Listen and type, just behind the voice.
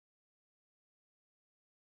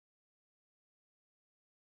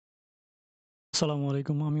আসসালামু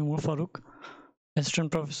আলাইকুম। আমি Omar Faruk, assistant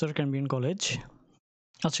professor Cambrian college.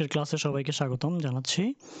 আজকের ক্লাসে সবাইকে স্বাগতম জানাচ্ছি।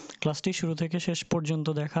 ক্লাসটি শুরু থেকে শেষ পর্যন্ত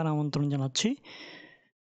দেখার আমন্ত্রণ জানাচ্ছি।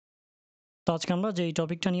 তো আজকে আমরা যেই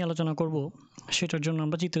টপিকটা নিয়ে আলোচনা করব সেটার জন্য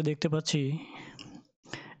আমরা চিত্রে দেখতে পাচ্ছি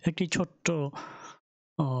একটি ছোট্ট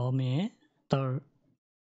মেয়ে তার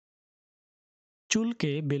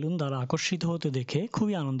চুলকে বেলুন দ্বারা আকর্ষিত হতে দেখে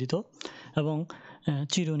খুবই আনন্দিত এবং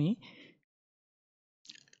চিরুনি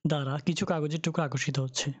দ্বারা কিছু কাগজের টুকরো আকর্ষিত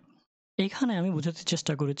হচ্ছে। এখানে আমি বোঝাতে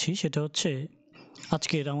চেষ্টা করেছি সেটা হচ্ছে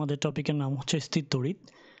আজকের আমাদের টপিকের নাম হচ্ছে স্থির তড়িৎ।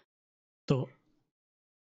 তো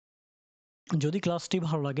যদি ক্লাসটি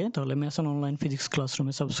ভালো লাগে তাহলে ম্যাসন অনলাইন ফিজিক্স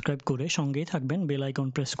ক্লাসরুমে সাবস্ক্রাইব করে সঙ্গেই থাকবেন, বেল আইকন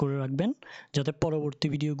প্রেস করে রাখবেন যাতে পরবর্তী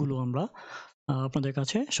ভিডিওগুলো আমরা আপনাদের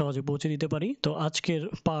কাছে সহজে পৌঁছে দিতে পারি। তো আজকের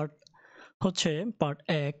পার্ট হচ্ছে পার্ট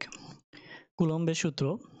 1, কুলম্বের সূত্র।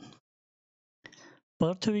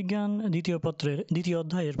 পদার্থবিজ্ঞান দ্বিতীয় পত্রের দ্বিতীয়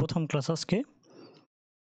অধ্যায়ের প্রথম ক্লাস আজকে।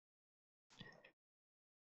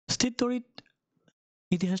 স্থির তড়িৎ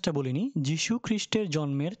ইতিহাসটা বলিনি। যীশু খ্রিস্টের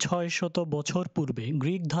জন্মের 600 বছর পূর্বে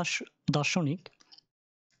গ্রিক দার্শনিক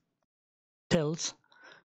থেলস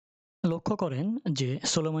লক্ষ্য করেন যে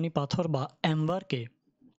সোলোমনি পাথর বা অ্যাম্বার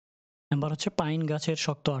হচ্ছে পাইন গাছের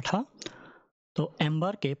শক্ত আঠা। তো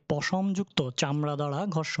অ্যাম্বারকে পশমযুক্ত চামড়া দ্বারা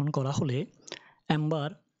ঘর্ষণ করা হলে অ্যাম্বার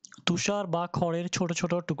তুষার বা খড়ের ছোট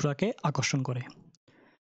ছোট টুকরাকে আকর্ষণ করে।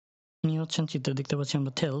 ইনি হচ্ছেন চিত্রে দেখতে পাচ্ছি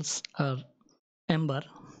আমরা থেলস আর অ্যাম্বার,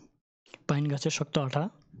 পাইন গাছের শক্ত আঠা।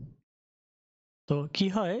 তো কি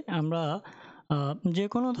হয়, আমরা যে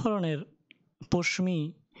কোনো ধরনের পশমি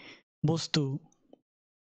বস্তু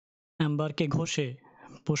অ্যাম্বারকে ঘষে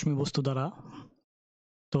পশমি বস্তু দ্বারা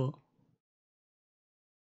তো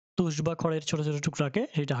তুষ বা খড়ের ছোট ছোট টুকরাকে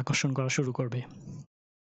সেটা আকর্ষণ করা শুরু করবে।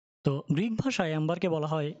 তো গ্রিক ভাষায় অ্যাম্বারকে বলা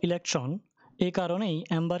হয় ইলেকট্রন। এ কারণেই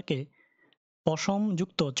অ্যাম্বারকে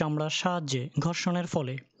পশমযুক্ত চামড়ার সাহায্যে ঘর্ষণের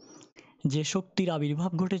ফলে যে শক্তির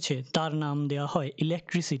আবির্ভাব ঘটেছে তার নাম দেওয়া হয়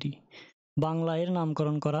ইলেকট্রিসিটি। বাংলায় এর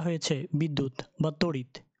নামকরণ করা হয়েছে বিদ্যুৎ বা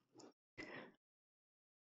তড়িৎ।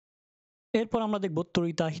 এরপর আমরা দেখব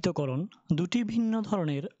তড়িতাহিতকরণ। দুটি ভিন্ন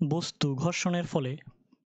ধরনের বস্তু ঘর্ষণের ফলে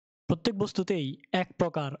প্রত্যেক বস্তুতেই এক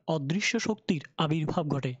প্রকার অদৃশ্য শক্তির আবির্ভাব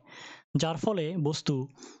ঘটে, যার ফলে বস্তু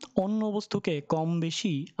অন্য বস্তুকে কম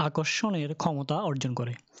বেশি আকর্ষণের ক্ষমতা অর্জন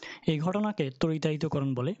করে। এই ঘটনাকে তড়িতাহিতকরণ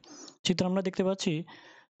বলে। চিত্র আমরা দেখতে পাচ্ছি,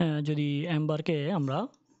 যদি অ্যাম্বারকে আমরা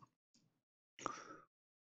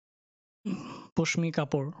পশমি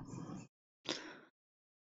কাপড়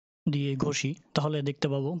দিয়ে ঘষি তাহলে দেখতে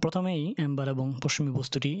পাবো প্রথমেই অ্যাম্বার এবং পশমি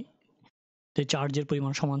বস্তুটি চার্জের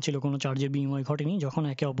পরিমাণ সমান ছিল, কোনো চার্জের বিনিময় ঘটেনি। যখন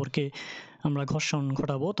একে অপরকে আমরা ঘর্ষণ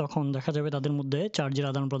ঘটাবো তখন দেখা যাবে তাদের মধ্যে চার্জের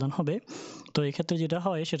আদান প্রদান হবে। তো এক্ষেত্রে যেটা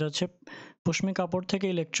হয় সেটা হচ্ছে পশমি কাপড় থেকে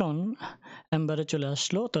ইলেকট্রন অ্যাম্বারে চলে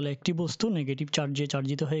আসলো, তাহলে একটি বস্তু নেগেটিভ চার্জে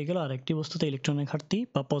চার্জিত হয়ে গেল আর একটি বস্তুতে ইলেকট্রনের ঘাটতি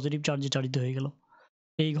বা পজিটিভ চার্জে চার্জিত হয়ে গেল।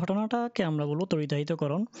 এই ঘটনাটাকে আমরা বলবো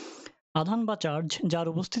তড়িতাহিতকরণ। আধান বা চার্জ যার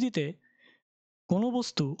উপস্থিতিতে কোনো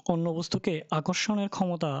বস্তু অন্য বস্তুকে আকর্ষণের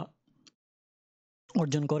ক্ষমতা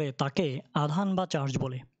অর্জন করে তাকে আধান বা চার্জ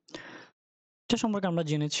বলে। এটা সম্পর্কে আমরা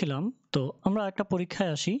জেনেছিলাম। তো আমরা একটা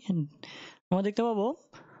পরীক্ষায় আসি, আমরা দেখতে পাবো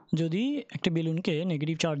যদি একটা বেলুনকে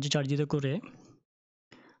নেগেটিভ চার্জে চার্জিত করে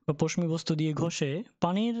বা পশমি বস্তু দিয়ে ঘষে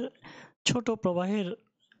পানির ছোট প্রবাহের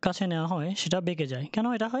কাছে নেওয়া হয়, সেটা বেঁকে যায়। কেন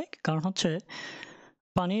এটা হয়? কারণ হচ্ছে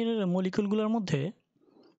পানির মলিকুলগুলোর মধ্যে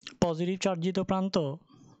পজিটিভ চার্জিত প্রান্ত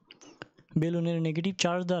বেলুনের নেগেটিভ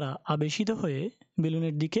চার্জ দ্বারা আবেশিত হয়ে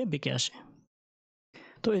বেলুনের দিকে বেঁকে আসে।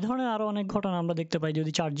 তো এই ধরনের আরও অনেক ঘটনা আমরা দেখতে পাই।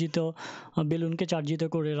 যদি বেলুনকে চার্জিত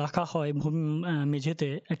করে রাখা হয় মেঝেতে,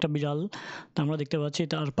 একটা বিড়াল আমরা দেখতে পাচ্ছি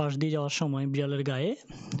তার পাশ দিয়ে যাওয়ার সময় বিড়ালের গায়ে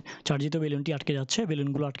চার্জিত বেলুনটি আটকে যাচ্ছে,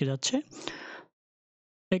 বেলুনগুলো আটকে যাচ্ছে।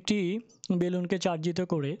 একটি বেলুনকে চার্জিত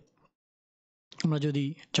করে আমরা যদি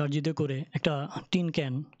একটা টিন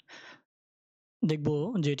ক্যান দেখব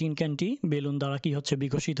যে টিন ক্যানটি বেলুন দ্বারা কি হচ্ছে,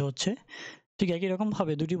 বিকশিত হচ্ছে। ঠিক একই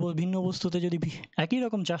রকমভাবে দুটি ভিন্ন বস্তুতে যদি একই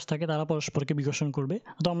রকম চার্জ থাকে তারা পরস্পরকে বিকর্ষণ করবে।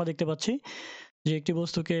 তো আমরা দেখতে পাচ্ছি যে একটি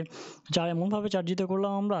বস্তুকে এমনভাবে চার্জিত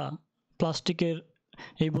করলাম আমরা, প্লাস্টিকের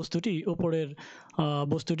এই বস্তুটি উপরের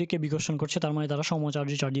বস্তুটিকে বিকর্ষণ করছে, তার মানে তারা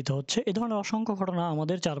সমচার্জে চার্জিত হচ্ছে। এ ধরনের অসংখ্য ঘটনা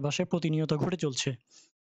আমাদের চারপাশে প্রতিনিয়ত ঘটে চলছে।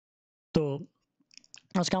 তো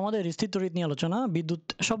আজকে আমাদের স্থির তড়িৎ নিয়ে আলোচনা। বিদ্যুৎ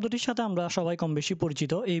শব্দটির সাথে আমরা সবাই কম বেশি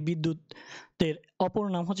পরিচিত। এই বিদ্যুতের অপর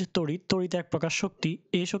নাম হচ্ছে তড়িৎ। তড়িৎ এক প্রকার শক্তি।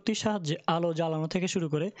 এই শক্তির সাহায্যে আলো জ্বালানো থেকে শুরু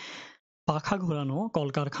করে পাখা ঘোরানো,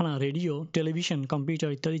 কলকারখানা, রেডিও, টেলিভিশন,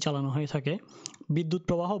 কম্পিউটার ইত্যাদি চালানো হয়ে থাকে। বিদ্যুৎ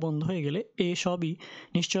প্রবাহ বন্ধ হয়ে গেলে এসবই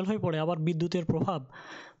নিশ্চল হয়ে পড়ে। আবার বিদ্যুতের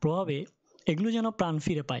প্রভাবে এগুলো যেন প্রাণ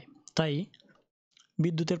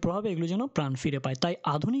ফিরে পায়। তাই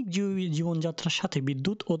আধুনিক জীবনযাত্রার সাথে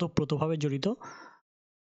বিদ্যুৎ ওতপ্রোতভাবে জড়িত।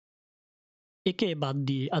 একে বাদ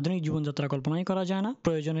দিয়ে আধুনিক জীবনযাত্রা কল্পনাই করা যায় না।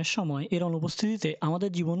 প্রয়োজনের সময় এর অনুপস্থিতিতে আমাদের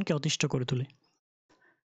জীবনকে অতিষ্ঠ করে তোলে।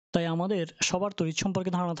 তাই আমাদের সবার তড়িৎ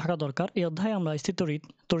সম্পর্কে ধারণা থাকা দরকার। এই অধ্যায়ে আমরা স্থির তড়িৎ,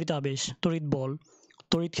 তড়িতাবেশ, তড়িৎ বল,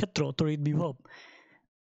 তড়িৎ ক্ষেত্র, তড়িৎ বিভব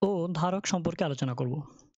ও ধারক সম্পর্কে আলোচনা করব।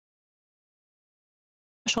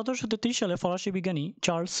 1733 সালে ফরাসি বিজ্ঞানী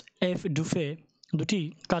চার্লস এফ ডুফে দুটি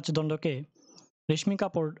কাচদণ্ডকে রেশমি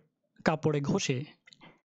কাপড়ে ঘষে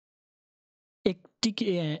একটিকে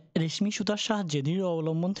রেশমি সুতার সাহায্যে দৃঢ়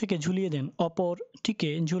অবলম্বন থেকে ঝুলিয়ে দেন।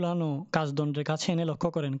 অপরটিকে ঝুলানো কাচদণ্ডের কাছে এনে লক্ষ্য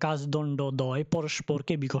করেন কাচদণ্ড দ্বয়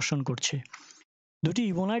পরস্পরকে বিকর্ষণ করছে। দুটি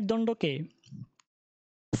ইবোনাইট দণ্ডকে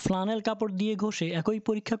ফ্লানেল কাপড় দিয়ে ঘষে একই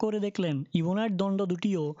পরীক্ষা করে দেখলেন ইবোনাইট দণ্ড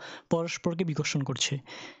দুটিও পরস্পরকে বিকর্ষণ করছে।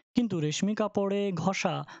 কিন্তু রেশমি কাপড়ে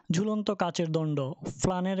ঘষা ঝুলন্ত কাচের দণ্ড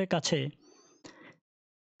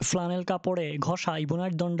ফ্লানেল কাপড়ে ঘষা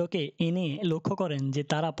ইবোনাইট দণ্ডকে এনে লক্ষ্য করেন যে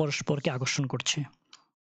তারা পরস্পরকে আকর্ষণ করছে।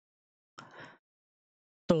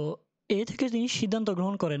 তো এ থেকে তিনি সিদ্ধান্ত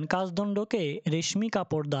গ্রহণ করেন কাচদণ্ডকে রেশমি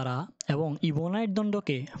কাপড় দ্বারা এবং ইবোনাইট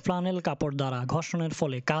দণ্ডকে ফ্লানেল কাপড় দ্বারা ঘর্ষণের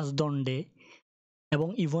ফলে কাচদণ্ডে এবং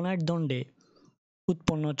ইবোনাইট দণ্ডে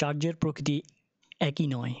উৎপন্ন চার্জের প্রকৃতি একই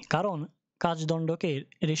নয়। কারণ কাচদণ্ডকে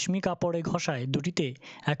রেশমি কাপড়ে ঘষায় দুটিতে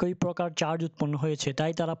একই প্রকার চার্জ উৎপন্ন হয়েছে,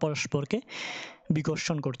 তাই তারা পরস্পরকে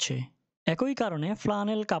বিকর্ষণ করছে। একই কারণে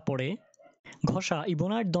ফ্লানেল কাপড়ে ঘষা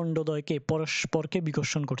ইবোনাইট দণ্ডদ্বয়কে পরস্পরকে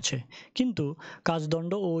বিকর্ষণ করছে। কিন্তু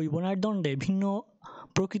কাচদণ্ড ও ইবোনাইট দণ্ডে ভিন্ন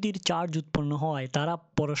প্রকৃতির চার্জ উৎপন্ন হওয়ায় তারা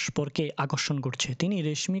পরস্পরকে আকর্ষণ করছে। তিনি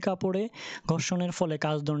রেশমি কাপড়ে ঘর্ষণের ফলে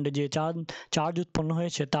কাচদণ্ডে যে চার্জ উৎপন্ন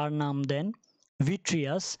হয়েছে তার নাম দেন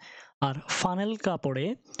ভিট্রিয়াস, আর ফ্লানেল কাপড়ে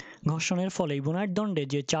ঘর্ষণের ফলে ইবোনাইট দণ্ডে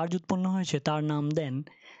যে চার্জ উৎপন্ন হয়েছে তার নাম দেন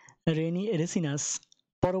রেসিনাস।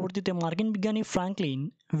 পরবর্তীতে মার্কিন বিজ্ঞানী ফ্রাঙ্কলিন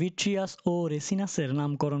ভিট্রিয়াস ও রেসিনাসের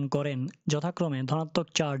নামকরণ করেন যথাক্রমে ধনাত্মক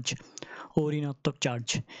চার্জ ও ঋণাত্মক চার্জ।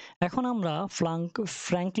 এখন আমরা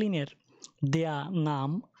ফ্রাঙ্কলিনের দেয়া নাম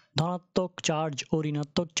ধনাত্মক চার্জ ও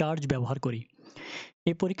ঋণাত্মক চার্জ ব্যবহার করি।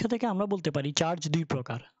 এই পরীক্ষা থেকে আমরা বলতে পারি চার্জ দুই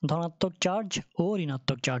প্রকার, ধনাত্মক চার্জ ও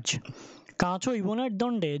ঋণাত্মক চার্জ। কাঁচ ও ইবোনাইট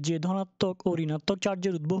দণ্ডে যে ধনাত্মক ও ঋণাত্মক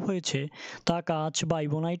চার্জের উদ্ভব হয়েছে তা কাঁচ বা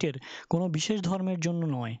ইবোনাইটের কোনো বিশেষ ধর্মের জন্য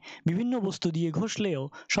নয়। বিভিন্ন বস্তু দিয়ে ঘষলেও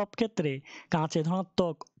সব ক্ষেত্রে কাঁচে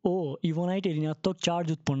ধনাত্মক ও ইবোনাইটে ঋণাত্মক চার্জ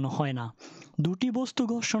উৎপন্ন হয় না। দুটি বস্তু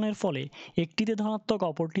ঘর্ষণের ফলে একটিতে ধনাত্মক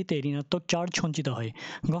অপরটিতে ঋণাত্মক চার্জ সঞ্চিত হয়।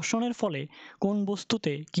 ঘর্ষণের ফলে কোন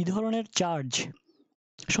বস্তুতে কী ধরনের চার্জ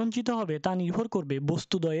সঞ্চিত হবে তা নির্ভর করবে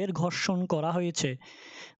বস্তুদ্বয় ঘর্ষণ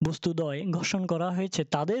করা হয়েছে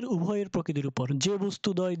তাদের উভয়ের প্রকৃতির উপর। যে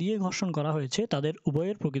বস্তুদ্বয় দিয়ে ঘর্ষণ করা হয়েছে তাদের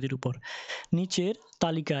উভয়ের প্রকৃতির উপর। নিচের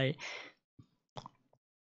তালিকায়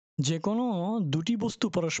যে কোনো দুটি বস্তু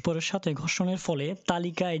পরস্পরের সাথে ঘর্ষণের ফলে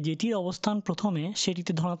তালিকায় যেটির অবস্থান প্রথমে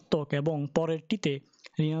সেটিতে ধনাত্মক এবং পরেরটিতে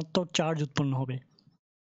ঋণাত্মক চার্জ উৎপন্ন হবে।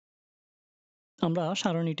 আমরা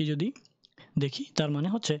সারণীটি যদি দেখি তার মানে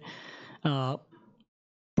হচ্ছে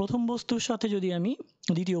প্রথম বস্তুর সাথে যদি আমি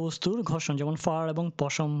দ্বিতীয় বস্তুর ঘর্ষণ, যেমন ফার এবং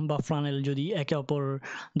পশম বা ফ্লানেল যদি একে অপর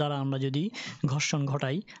দ্বারা আমরা যদি ঘর্ষণ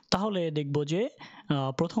ঘটাই তাহলে দেখব যে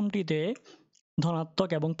প্রথমটিতে ধনাত্মক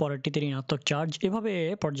এবং পরেরটিতে ঋণাত্মক চার্জ এভাবে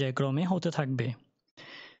পর্যায়ক্রমে হতে থাকবে।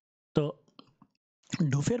 তো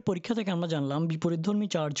ডুফের পরীক্ষা থেকে আমরা জানলাম বিপরীতধর্মী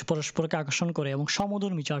চার্জ পরস্পরকে আকর্ষণ করে এবং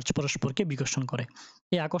সমধর্মী চার্জ পরস্পরকে বিকর্ষণ করে।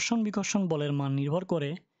 এই আকর্ষণ বিকর্ষণ বলের মান নির্ভর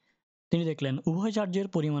করে তিনি দেখলেন উভয় চার্জের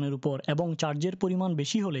পরিমাণের উপর, এবং চার্জের পরিমাণ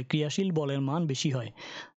বেশি হলে ক্রিয়াশীল বলের মান বেশি হয়।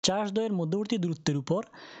 চার্জদ্বয়ের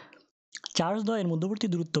মধ্যবর্তী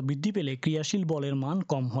দূরত্ব বৃদ্ধি পেলে ক্রিয়াশীল বলের মান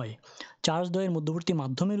কম হয়। চার্জদ্বয়ের মধ্যবর্তী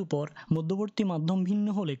মাধ্যমের উপর মধ্যবর্তী মাধ্যম ভিন্ন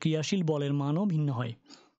হলে ক্রিয়াশীল বলের মানও ভিন্ন হয়।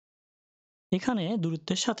 এখানে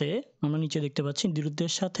দূরত্বের সাথে আমরা নিচে দেখতে পাচ্ছি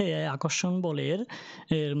দূরত্বের সাথে আকর্ষণ বলের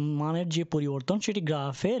মানের যে পরিবর্তন সেটি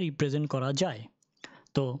গ্রাফে রিপ্রেজেন্ট করা যায়।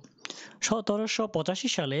 তো 1785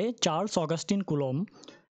 সালে চার্লস অগাস্টিন কুলম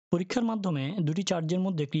পরীক্ষার মাধ্যমে দুটি চার্জের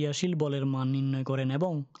মধ্যে ক্রিয়াশীল বলের মান নির্ণয় করেন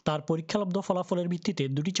এবং তার পরীক্ষালব্ধ ফলাফলের ভিত্তিতে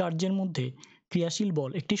দুটি চার্জের মধ্যে ক্রিয়াশীল বল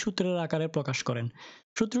একটি সূত্রের আকারে প্রকাশ করেন।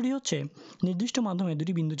 সূত্রটি হচ্ছে নির্দিষ্ট মাধ্যমে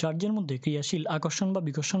দুটি বিন্দু চার্জের মধ্যে ক্রিয়াশীল আকর্ষণ বা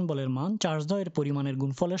বিকর্ষণ বলের মান চার্জদ্বয়ের পরিমাণের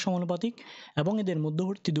গুণফলের সমানুপাতিক এবং এদের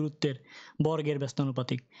মধ্যবর্তী দূরত্বের বর্গের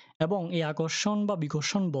ব্যস্তানুপাতিক, এবং এই আকর্ষণ বা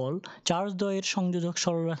বিকর্ষণ বল চার্জদ্বয়ের সংযোজক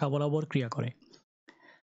সরলরেখা বরাবর ক্রিয়া করে।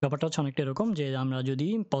 ব্যাপারটা হচ্ছে অনেকটা এরকম যে আমরা যদি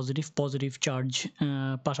পজিটিভ চার্জ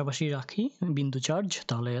পাশাপাশি রাখি বিন্দু চার্জ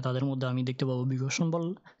তাহলে তাদের মধ্যে আমি দেখতে পাবো বিকর্ষণ বল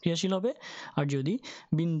ক্রিয়াশীল হবে, আর যদি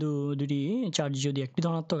বিন্দু দুটি চার্জ যদি একটি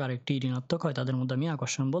ধনাত্মক আর একটি ঋণাত্মক হয় তাদের মধ্যে আমি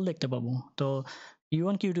আকর্ষণ বল দেখতে পাবো। তো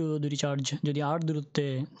Q1 Q2 দুটি চার্জ যদি r দূরত্বে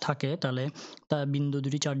থাকে তাহলে তা বিন্দু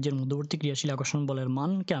দুটি চার্জের মধ্যবর্তী ক্রিয়াশীল আকর্ষণ বলের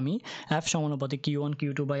মানকে আমি F সমানুপাতিক Q1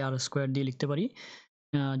 Q2 বাই r² দিয়ে লিখতে পারি।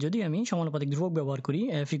 যদি আমি সমানুপাতিক ধ্রুবক ব্যবহার করি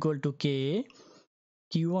F = K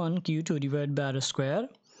Q1 Q2 divide by r²।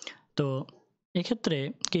 তো এক্ষেত্রে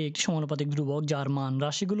কে একটি সমানুপাতিক ধ্রুবক যার মান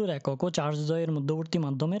রাশিগুলোর একক ও চার্জ দ্বয়ের মধ্যবর্তী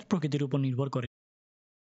মাধ্যমের প্রকৃতির উপর নির্ভর করে।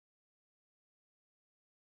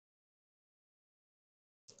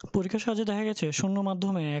 পরীক্ষার সাহায্যে দেখা গেছে শূন্য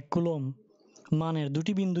মাধ্যমে 1 কুলম্ব মানের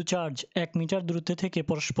দুটি বিন্দু চার্জ 1 মিটার দূরত্বে থেকে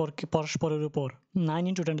পরস্পরের উপর 9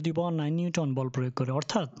 × 10⁹ নিউটন বল প্রয়োগ করে,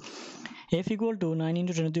 অর্থাৎ F = 9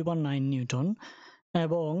 × 10⁹ নিউটন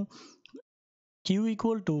এবং Q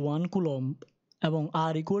 = 1 কুলম্ব এবং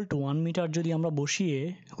R = 1 মিটার যদি আমরা বসিয়ে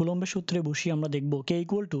কুলম্বের সূত্রে বসিয়ে আমরা দেখব K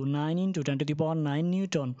 = 9 × 10⁹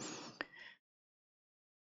 Newton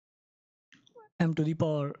m⁻²,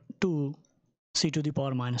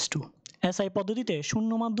 c⁻²। SI পদ্ধতিতে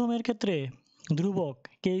শূন্য মাধ্যমের ক্ষেত্রে ধ্রুবক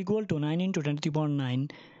K = 9 × 10⁹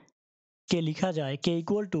 কে লেখা যায় K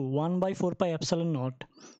 = 1/4πε0।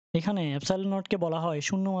 এখানে ε0কে বলা হয়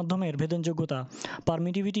শূন্য মাধ্যমের ভেদনযোগ্যতা,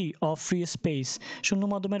 পারমিটিভিটি অফ ফ্রি স্পেস। শূন্য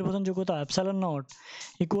মাধ্যমের ভেদনযোগ্যতা ε0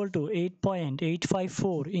 =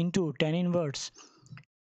 8.854 ×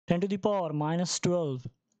 10⁻12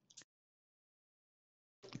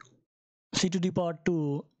 c⁻²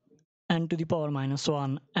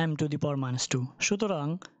 n⁻⁻1 m⁻²। সুতরাং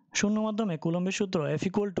শূন্য মাধ্যমে কুলম্বের সূত্র F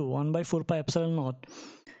 = 1/4πε0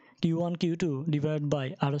 Q1 Q2 divide by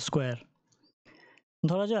r²।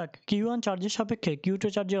 ধরা যাক Q1 চার্জের সাপেক্ষে Q2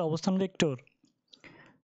 চার্জের অবস্থান ভেক্টর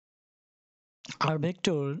r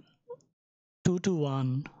ভেক্টর 2 to 1।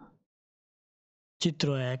 চিত্র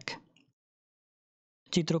 1।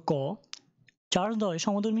 চিত্র ক, চার্জ দ্বয়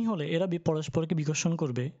সমধর্মী হলে এরা পরস্পরকে বিকর্ষণ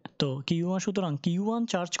করবে। তো সুতরাং Q1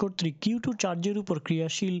 চার্জ কর্তৃক Q2 চার্জের উপর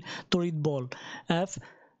ক্রিয়াশীল তড়িৎ বল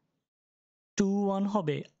F21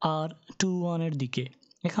 হবে r21 এর দিকে।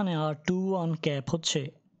 এখানে r21 ক্যাপ হচ্ছে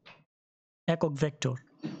একক ভেক্টর।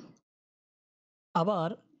 আবার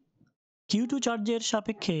Q2 চার্জের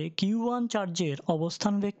সাপেক্ষে Q1 চার্জের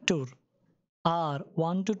অবস্থান ভেক্টর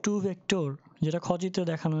r1 to 2 ভেক্টর, যেটা চিত্রে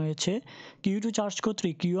দেখানো হয়েছে। Q2 চার্জ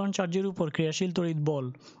কর্তৃক Q1 চার্জের উপর ক্রিয়াশীল তড়িৎ বল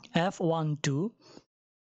F12।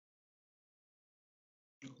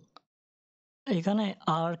 এখানে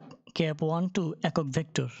r⁻12 একক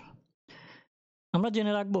ভেক্টর। আমরা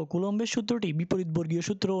জেনে রাখবো কুলম্বের সূত্রটি বিপরীত বর্গীয়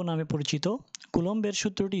সূত্র নামে পরিচিত। কুলম্বের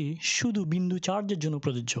সূত্রটি শুধু বিন্দু চার্জের জন্য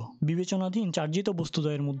প্রযোজ্য। বিবেচনাধীন চার্জিত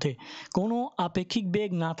বস্তুদ্বয়ের মধ্যে কোনো আপেক্ষিক বেগ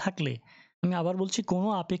না থাকলে, আমি আবার বলছি, কোনো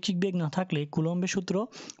আপেক্ষিক বেগ না থাকলে কুলম্বের সূত্র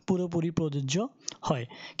পুরোপুরি প্রযোজ্য হয়।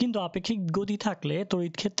 কিন্তু আপেক্ষিক গতি থাকলে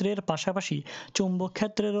তড়িৎ ক্ষেত্রের পাশাপাশি চৌম্বক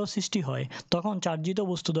ক্ষেত্রেরও সৃষ্টি হয়। তখন চার্জিত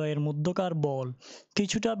বস্তুদ্বয়ের মধ্যকার বল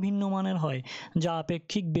কিছুটা ভিন্ন মানের হয়, যা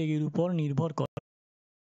আপেক্ষিক বেগের উপর নির্ভর করে।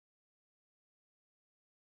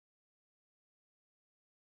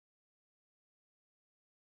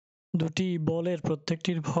 দুটি বলের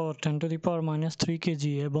প্রত্যেকটির ভর 10⁻³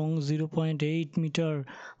 কেজি এবং 0.8 মিটার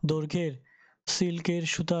দৈর্ঘ্যের সিল্কের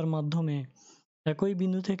সুতার মাধ্যমে একই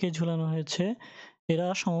বিন্দু থেকে ঝুলানো হয়েছে। এরা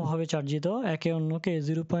সমভাবে চার্জিত, একে অন্যকে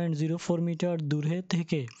 0.04 মিটার দূরে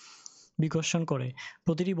থেকে বিকর্ষণ করে।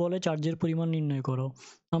 প্রতিটি বলে চার্জের পরিমাণ নির্ণয় করো।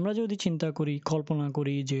 আমরা যদি চিন্তা করি, কল্পনা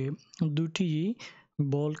করি যে দুটি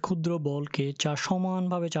বল ক্ষুদ্র বলকে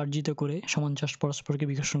সমানভাবে চার্জিত করে, সমান চার্জ পরস্পরকে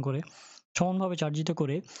বিকর্ষণ করে, সমানভাবে চার্জিত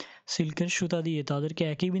করে সিল্কের সুতা দিয়ে তাদেরকে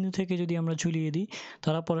একই বিন্দু থেকে যদি আমরা ঝুলিয়ে দিই,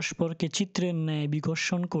 তারা পরস্পরকে চিত্রের ন্যায়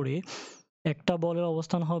বিকর্ষণ করে একটা বলের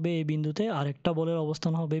অবস্থান হবে এ বিন্দুতে আর একটা বলের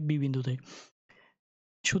অবস্থান হবে বি বিন্দুতে।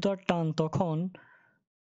 সুতার টান তখন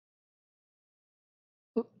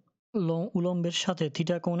উলম্বের সাথে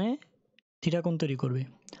থিটা কোণ তৈরি করবে।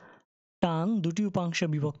 টান দুটি উপাংশে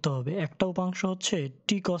বিভক্ত হবে। একটা উপাংশ হচ্ছে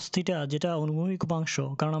টি কস থিটা, যেটা অনুভূমিক উপাংশ,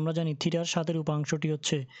 কারণ আমরা জানি থিটার সাথে উপাংশটি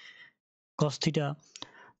হচ্ছে কস থিটা।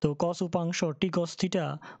 তো কস উপাংশ টি কস থিটা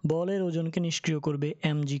বলের ওজনকে নিষ্ক্রিয় করবে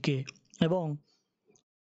mg কে, এবং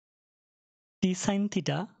টি সাইন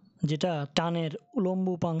থিটা যেটা টানের উলম্ব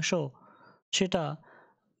উপাংশ, সেটা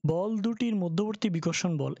বল দুটির মধ্যবর্তী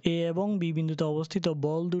বিকর্ষণ বল এ এবং বি বিন্দুতে অবস্থিত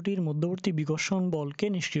বল দুটির মধ্যবর্তী বিকর্ষণ বলকে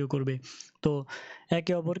নিষ্ক্রিয় করবে। তো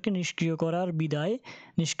একে অপরকে নিষ্ক্রিয়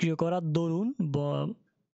করার দরুন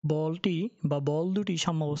বলটি বা বল দুটি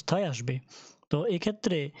সাম্যাবস্থায় আসবে। তো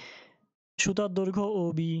এক্ষেত্রে সুতার দৈর্ঘ্য ও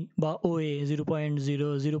বি বা ও এ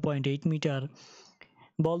 0.8 মিটার,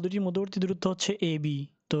 বল দুটির মধ্যবর্তী দূরত্ব হচ্ছে এ বি,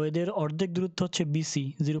 তো এদের অর্ধেক দূরত্ব হচ্ছে বিসি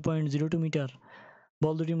 0.02 মিটার।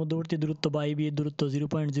 বল দুটির মধ্যবর্তী দূরত্ব বা এ বি এর দূরত্ব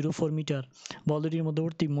 0.04 মিটার। বল দুটির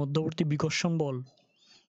মধ্যবর্তী বিকর্ষণ বল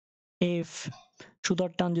এফ।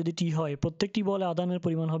 সুতার টান যদি টি হয়, প্রত্যেকটি বলে আদানের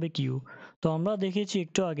পরিমাণ হবে কিউ। তো আমরা দেখেছি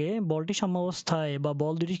একটু আগে বলটি সাম্যাবস্থায় বা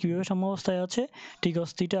বল দুটি কিভাবে সাম্যাবস্থায় আছে, টি কস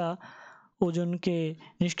থিটা ওজনকে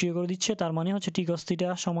নিষ্ক্রিয় করে দিচ্ছে, তার মানে হচ্ছে টি cos থিটা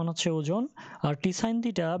সমান হচ্ছে ওজন, আর টি sin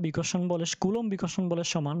থিটা বিকর্ষণ বলের কুলম্ব বিকর্ষণ বলের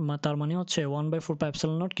সমান, তার মানে হচ্ছে 1/4 পাই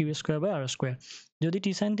epsilon naught Q square by R square. যদি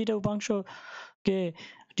টি sin থিটা উপাংশকে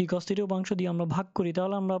টি cos থিটা উপাংশ দিয়ে আমরা ভাগ করি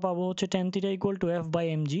তাহলে আমরা পাবো হচ্ছে tan theta equal to F by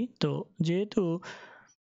M G. তো যেহেতু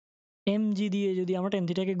এম জি দিয়ে যদি আমরা tan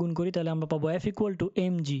থিটাকে গুণ করি তাহলে আমরা পাবো F equal to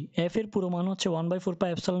M G. F এর পুরো মান হচ্ছে 1/4 পাই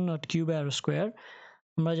epsilon naught Q by R square.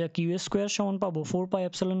 আমরা যা কিউ স্কয়ার সমান পাবো 4 পাই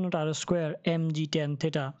epsilon not R square M G tan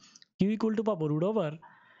theta. Q equal to পাবো root over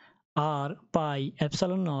R pi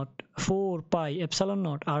epsilon not 4 pi epsilon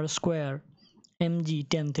not R square M G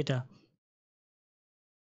tan theta.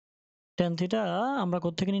 tan theta আমরা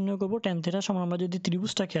কোত্থেকে নির্ণয় করব? tan theta সমান আমরা যদি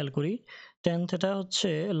ত্রিভুজটা খেয়াল করি, tan থিটা হচ্ছে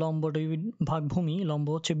লম্ব ভাগ ভূমি, লম্ব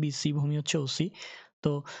হচ্ছে বিসি, ভূমি হচ্ছে ওসি।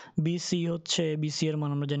 তো বিসি হচ্ছে, বিসি এর মান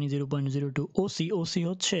আমরা জানি 0.02, ওসি, ওসি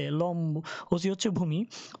হচ্ছে লম্ব, ওসি হচ্ছে ভূমি।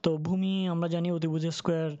 তো ভূমি আমরা জানি অতিভুজের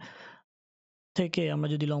স্কয়ার থেকে আমরা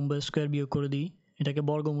যদি লম্ব স্কয়ার বিয়োগ করে দিই, এটাকে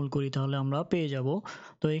বর্গমূল করি, তাহলে আমরা পেয়ে যাব।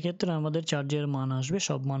 তো এই ক্ষেত্রে আমাদের চার্জের মান আসবে,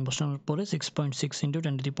 সব মান বসানোর পরে 6.6 ×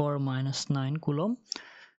 10⁻⁹ কুলম্ব।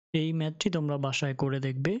 এই ম্যাথটি তোমরা বাসায় করে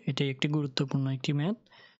দেখবে, এটি একটি গুরুত্বপূর্ণ একটি ম্যাথ।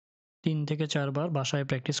 3 থেকে 4 বার বাসায়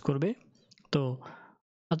প্র্যাকটিস করবে। তো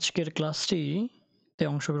আজকের ক্লাসটিতে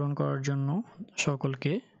অংশগ্রহণ করার জন্য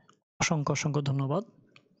সকলকে অসংখ্য অসংখ্য ধন্যবাদ।